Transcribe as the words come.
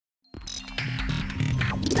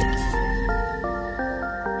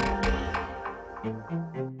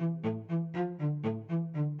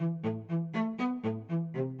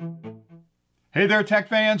Hey there tech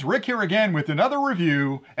fans, Rick here again with another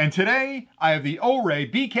review, and today I have the Orei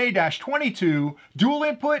BK-22 dual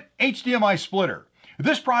input HDMI splitter.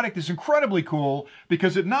 This product is incredibly cool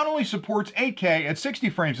because it not only supports 8K at 60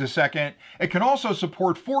 frames a second, it can also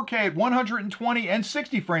support 4K at 120 and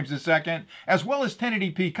 60 frames a second, as well as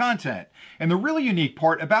 1080p content. And the really unique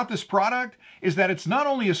part about this product is that it's not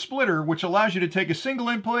only a splitter, which allows you to take a single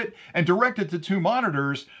input and direct it to two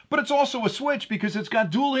monitors, but it's also a switch because it's got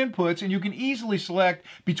dual inputs and you can easily select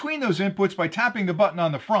between those inputs by tapping the button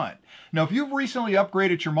on the front. Now, if you've recently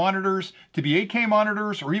upgraded your monitors to be 8K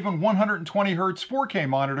monitors or even 120 Hz 4K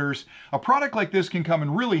monitors, a product like this can come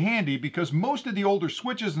in really handy because most of the older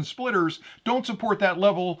switches and splitters don't support that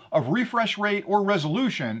level of refresh rate or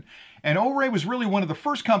resolution. And Orei was really one of the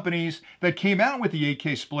first companies that came out with the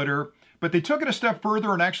 8K splitter, but they took it a step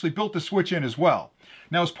further and actually built the switch in as well.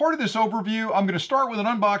 Now, as part of this overview, I'm going to start with an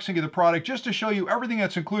unboxing of the product just to show you everything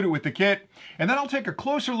that's included with the kit, and then I'll take a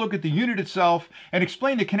closer look at the unit itself and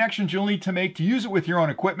explain the connections you'll need to make to use it with your own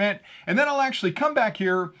equipment, and then I'll actually come back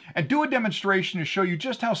here and do a demonstration to show you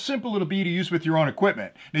just how simple it'll be to use with your own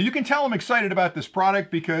equipment. Now, you can tell I'm excited about this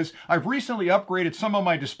product because I've recently upgraded some of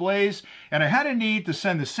my displays, and I had a need to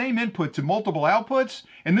send the same input to multiple outputs,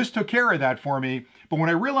 and this took care of that for me. But when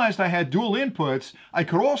I realized I had dual inputs, I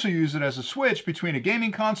could also use it as a switch between a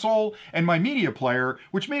gaming console and my media player,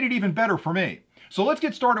 which made it even better for me. So let's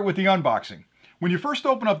get started with the unboxing. When you first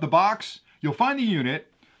open up the box, you'll find the unit.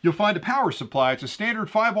 You'll find a power supply. It's a standard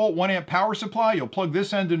 5-volt 1-amp power supply. You'll plug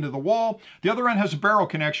this end into the wall. The other end has a barrel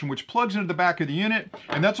connection which plugs into the back of the unit,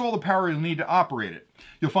 and that's all the power you'll need to operate it.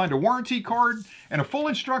 You'll find a warranty card and a full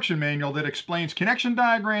instruction manual that explains connection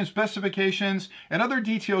diagrams, specifications, and other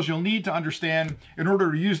details you'll need to understand in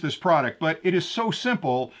order to use this product. But it is so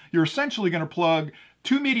simple. You're essentially going to plug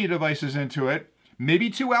two media devices into it, maybe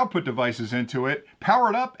two output devices into it, power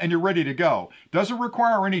it up, and you're ready to go. Doesn't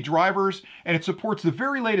require any drivers, and it supports the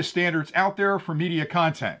very latest standards out there for media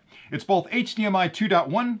content. It's both HDMI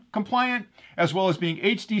 2.1 compliant, as well as being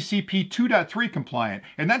HDCP 2.3 compliant.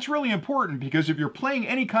 And that's really important because if you're playing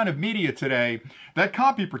any kind of media today, that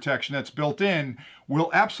copy protection that's built in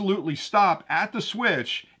will absolutely stop at the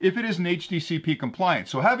switch if it isn't HDCP compliant.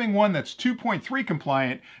 So having one that's 2.3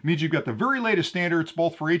 compliant means you've got the very latest standards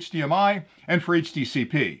both for HDMI and for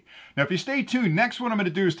HDCP. Now, if you stay tuned, next what I'm going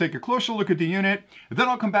to do is take a closer look at the unit, and then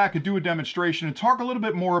I'll come back and do a demonstration and talk a little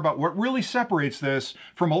bit more about what really separates this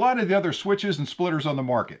from a lot of the other switches and splitters on the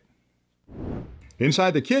market.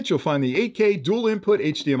 Inside the kit, you'll find the 8K dual input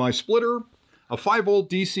HDMI splitter, a 5-volt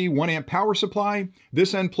DC 1-amp power supply.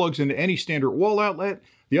 This end plugs into any standard wall outlet.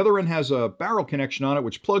 The other end has a barrel connection on it,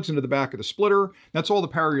 which plugs into the back of the splitter. That's all the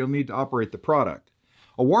power you'll need to operate the product.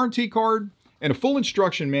 A warranty card, and a full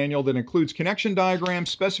instruction manual that includes connection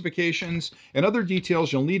diagrams, specifications, and other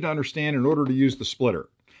details you'll need to understand in order to use the splitter.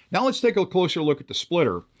 Now let's take a closer look at the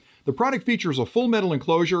splitter. The product features a full metal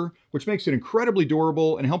enclosure, which makes it incredibly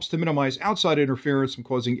durable and helps to minimize outside interference from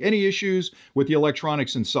causing any issues with the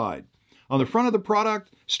electronics inside. On the front of the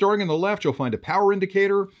product, starting on the left, you'll find a power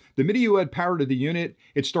indicator. The minute you add power to the unit,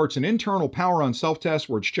 it starts an internal power on self-test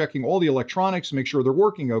where it's checking all the electronics to make sure they're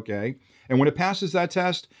working okay. And when it passes that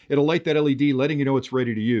test, it'll light that LED letting you know it's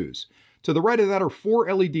ready to use. To the right of that are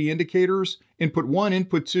 4 LED indicators: input 1,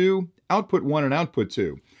 input 2, output 1, and output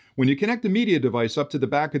 2. When you connect the media device up to the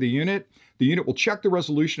back of the unit will check the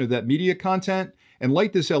resolution of that media content and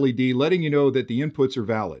light this LED letting you know that the inputs are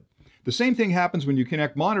valid. The same thing happens when you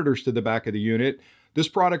connect monitors to the back of the unit. This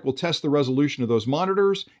product will test the resolution of those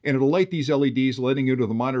monitors, and it'll light these LEDs letting you know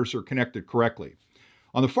the monitors are connected correctly.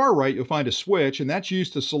 On the far right, you'll find a switch, and that's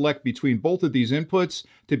used to select between both of these inputs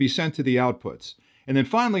to be sent to the outputs. And then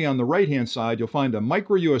finally, on the right-hand side, you'll find a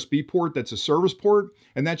micro USB port that's a service port,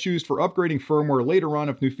 and that's used for upgrading firmware later on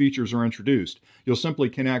if new features are introduced. You'll simply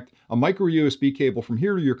connect a micro USB cable from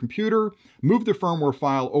here to your computer, move the firmware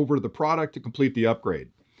file over to the product to complete the upgrade.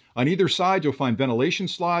 On either side, you'll find ventilation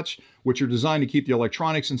slots, which are designed to keep the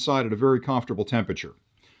electronics inside at a very comfortable temperature.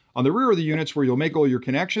 On the rear of the units where you'll make all your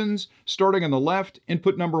connections, starting on the left,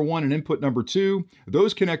 input number 1 and input number 2,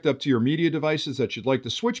 those connect up to your media devices that you'd like to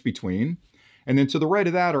switch between. And then to the right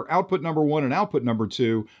of that are output number 1 and output number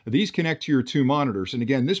 2. These connect to your two monitors. And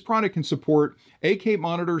again, this product can support 8K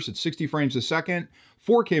monitors at 60 frames a second,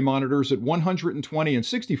 4K monitors at 120 and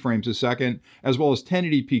 60 frames a second, as well as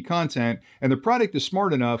 1080p content. And the product is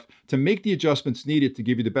smart enough to make the adjustments needed to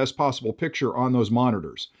give you the best possible picture on those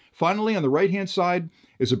monitors. Finally, on the right-hand side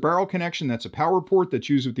is a barrel connection. That's a power port that's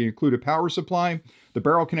used with the included power supply. The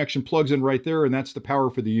barrel connection plugs in right there, and that's the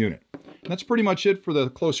power for the unit. And that's pretty much it for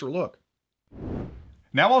the closer look.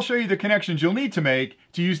 Now I'll show you the connections you'll need to make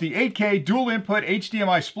to use the 8K dual input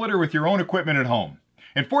HDMI splitter with your own equipment at home.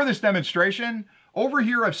 And for this demonstration, over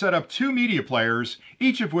here I've set up two media players,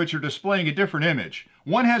 each of which are displaying a different image.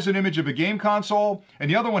 One has an image of a game console,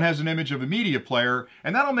 and the other one has an image of a media player,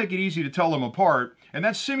 and that'll make it easy to tell them apart, and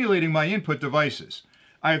that's simulating my input devices.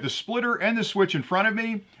 I have the splitter and the switch in front of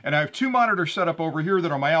me, and I have two monitors set up over here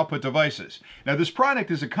that are my output devices. Now this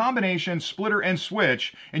product is a combination splitter and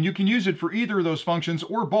switch, and you can use it for either of those functions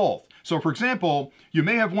or both. So for example, you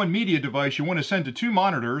may have one media device you want to send to two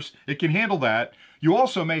monitors, it can handle that. You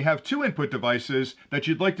also may have two input devices that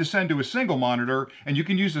you'd like to send to a single monitor, and you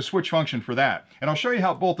can use the switch function for that. And I'll show you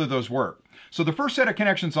how both of those work. So the first set of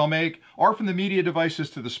connections I'll make are from the media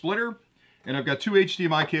devices to the splitter, and I've got two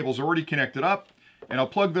HDMI cables already connected up. And I'll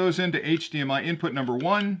plug those into HDMI input number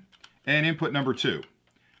 1 and input number 2.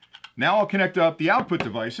 Now I'll connect up the output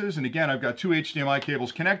devices, and again I've got two HDMI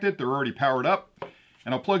cables connected, they're already powered up,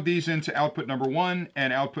 and I'll plug these into output number 1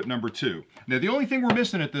 and output number 2. Now the only thing we're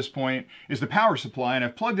missing at this point is the power supply, and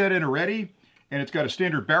I've plugged that in already, and it's got a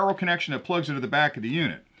standard barrel connection that plugs into the back of the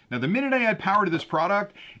unit. Now the minute I add power to this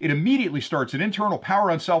product, it immediately starts an internal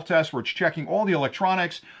power on self-test where it's checking all the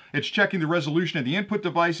electronics, it's checking the resolution of the input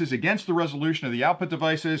devices against the resolution of the output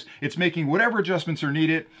devices, it's making whatever adjustments are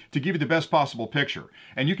needed to give you the best possible picture.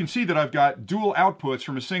 And you can see that I've got dual outputs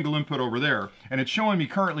from a single input over there, and it's showing me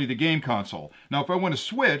currently the game console. Now if I want to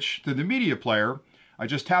switch to the media player, I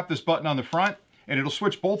just tap this button on the front, and it'll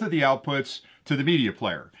switch both of the outputs to the media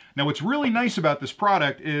player. Now what's really nice about this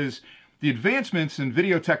product is the advancements in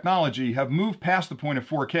video technology have moved past the point of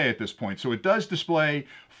 4K at this point. So it does display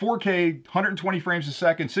 4K, 120 frames a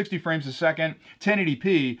second, 60 frames a second,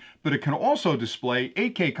 1080p, but it can also display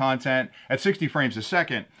 8K content at 60 frames a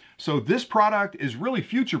second. So this product is really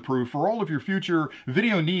future-proof for all of your future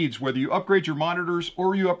video needs, whether you upgrade your monitors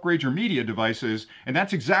or you upgrade your media devices. And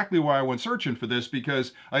that's exactly why I went searching for this,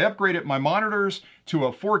 because I upgraded my monitors to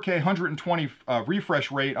a 4K 120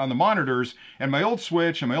 refresh rate on the monitors, and my old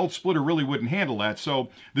switch and my old splitter really wouldn't handle that. So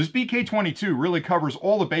this BK22 really covers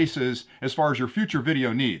all the bases as far as your future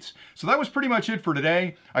video needs. So that was pretty much it for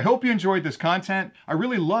today. I hope you enjoyed this content. I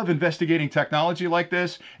really love investigating technology like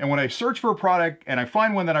this, and when I search for a product and I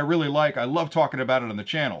find one that I really like, I love talking about it on the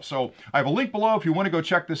channel. So I have a link below if you want to go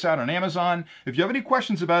check this out on Amazon. If you have any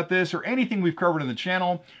questions about this or anything we've covered in the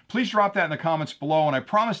channel, please drop that in the comments below, and I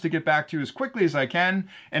promise to get back to you as quickly as I can.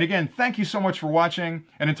 And again, thank you so much for watching,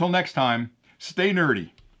 and until next time, stay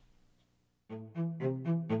nerdy.